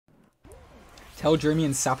Tell Dreamy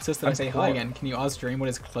and Saptus that I say hi poor. again. Can you ask Dream what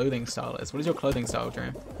his clothing style is? What is your clothing style,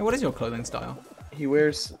 Dream? Hey, what is your clothing style? He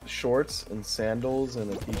wears shorts and sandals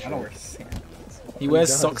and a t-shirt. I don't wear sandals. He wears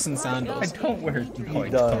does. socks and I sandals. don't wear. He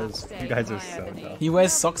does. You guys are so dumb. He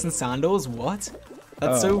wears socks and sandals? What?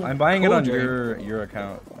 That's so I'm buying cool, it on Dream. your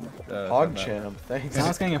account. PogChamp, thanks.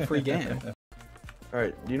 Sounds getting a free game.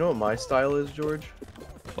 Alright, do you know what my style is, George?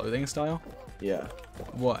 Clothing style? Yeah.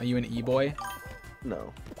 What, are you an e-boy?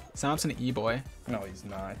 No. Sam's an e-boy. No, he's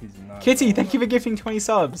not. He's not. Kitty, thank you for gifting 20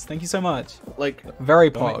 subs. Thank you so much. Like, Very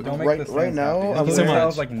Don't pog. make, don't make Right- this right thing now, happy. I'm His wearing-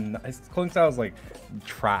 clothing style's like his clothing style is like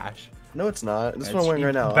trash. no, it's not. This is what It's I'm wearing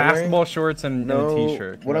right now. I'm Basketball wearing, shorts and no, a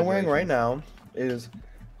t-shirt. what I'm wearing right Congratulations. now is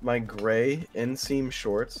my gray inseam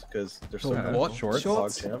shorts because they're so The comfortable. what Shorts?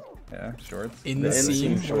 PogChamp. Yeah, shorts. The Inseam? inseam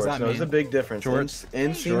What does shorts. that No, there's a mean? big difference. Shorts.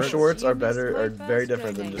 Inseam Shorts. shorts are very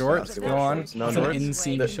different than just Shorts. basketball Go on. shorts. No, What's an shorts.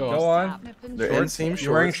 inseam The- short? Go on. They're Shorts. inseam shorts.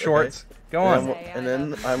 You're wearing shorts. Go on. And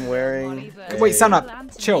then I'm wearing. Wait, stand up.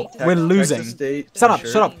 Chill. We're losing. Texas State Shut up,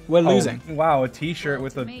 t-shirt. shut up. We're Oh, losing. wow, a t-shirt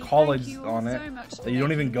with a college on it that you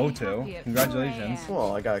don't even go to. Congratulations.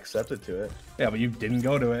 Well, I got accepted to it. Yeah, but you didn't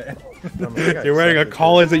go to it. I mean, I got You're wearing a accepted to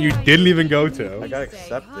college that you didn't even go I to. got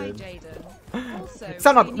accepted.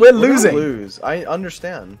 Stand up. We're We're gonna losing. lose. I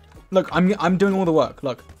understand. Look, I'm doing all the work.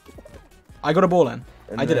 Look. I got a ball in.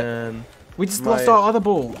 And I did it. then We just my- lost our other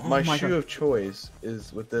ball. Oh my my shoe God. of choice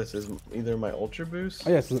is with this is either my Ultra Boost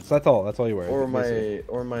Oh yeah, so that's all. That's all you wear. or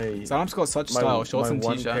basically. my Sam's got such my, style. Shorts my and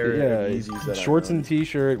one t-shirt. pair Yeah, of Yeezys that I shorts own. and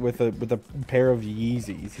t-shirt with a pair of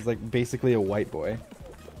Yeezys. He's like basically a white boy.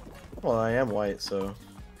 Well, I am white, so.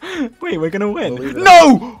 Wait, we're gonna win. Believe it.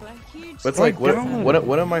 No! But it's like, what, down.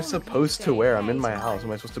 what am I supposed to wear? I'm in my house.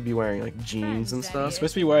 Am I supposed to be wearing like jeans and You're stuff?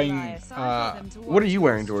 supposed to be wearing. What are you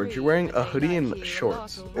wearing, George? You're wearing a hoodie and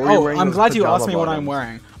shorts. Or you're Oh, wearing I'm those glad you pajama asked me what I'm bottoms.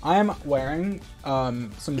 wearing. I am wearing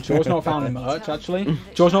some George Not Found merch, actually.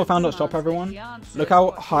 George Not Found.shop, everyone. Look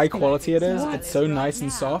how high quality it is. It's so nice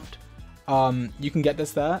and soft. You can get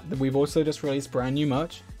this there. We've also just released brand new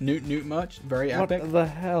merch. Newt merch. Very epic. What the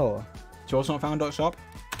hell? George Not Found.shop.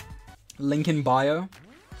 Link in bio.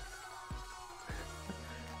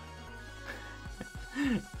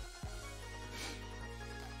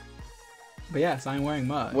 But yes, I'm wearing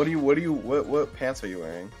merch. What pants are you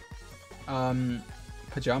wearing?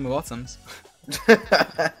 Pajama bottoms.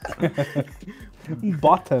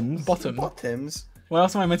 Bottoms. Bottom. Bottoms. What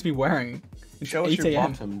else am I meant to be wearing? Show us 8 your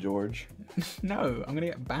a.m. bottom, George. No, I'm gonna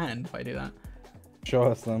get banned if I do that. Show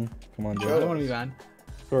us them. Come on, I George. don't want to be banned.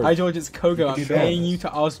 George. Hi George, it's Kogo. I'm You paying don't. you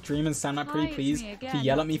to ask Dream and Stand Up Pretty Please to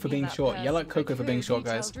yell at me for being short. Yell at Coco for being short,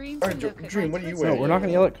 guys. Alright, Dream, what are you No, wearing? we're not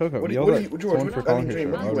gonna yell at Coco. What We do you- yelled what at do you- George, someone what- for I calling mean, her Dream,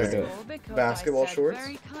 short. what are Why you would we do it? Basketball shorts?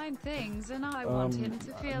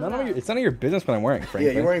 It's none of your business what I'm wearing, Yeah,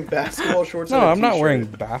 frankly. you're wearing basketball shorts. No, and a I'm not t-shirt. wearing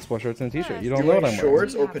basketball shorts and a t-shirt. You don't You're know what wearing I'm wearing.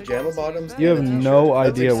 shorts or pajama bottoms. You have and a t-shirt. no That's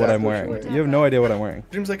idea what exactly I'm you're wearing. You have no idea what I'm wearing.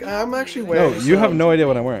 Dream's like, I'm actually No, wearing. you have some- no idea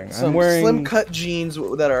what I'm wearing. Some I'm wearing slim cut jeans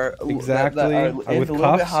that are Exactly. that are With a little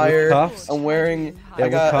cuffs, bit with higher. cuffs. I'm wearing. Yeah, I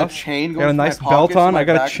with got cuffs. a chain. I got going a from my nice belt pockets to on. my I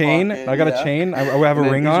got a back chain. pocket, I got a yeah. chain. I have a And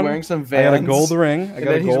then ring he's on. wearing some I got a Vans. gold ring. I And got a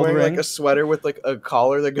then he's gold wearing ring. like a sweater with like a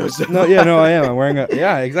collar that goes down. No, yeah, no, I am. I'm wearing a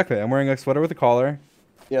yeah, exactly. I'm wearing a sweater with a collar.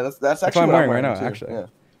 Yeah, that's That's actually what I'm what wearing right now. too. Actually, Yeah.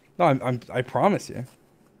 no, I promise you.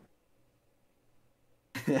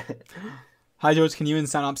 Hi George, can you and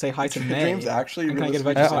Stand Up say hi to May? Dream's actually. And can I get a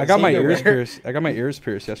really- veg- I got my Say ears you're- pierced. I got my ears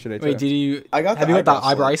pierced yesterday too. Wait, did you? I got Have the you got that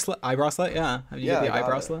eye eye bracelet? Eye bracelet? Yeah. Have you Yeah, got the I eye got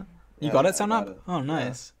it. bracelet? You Yeah, got I it, Stand got Up? it. Oh,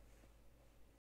 nice.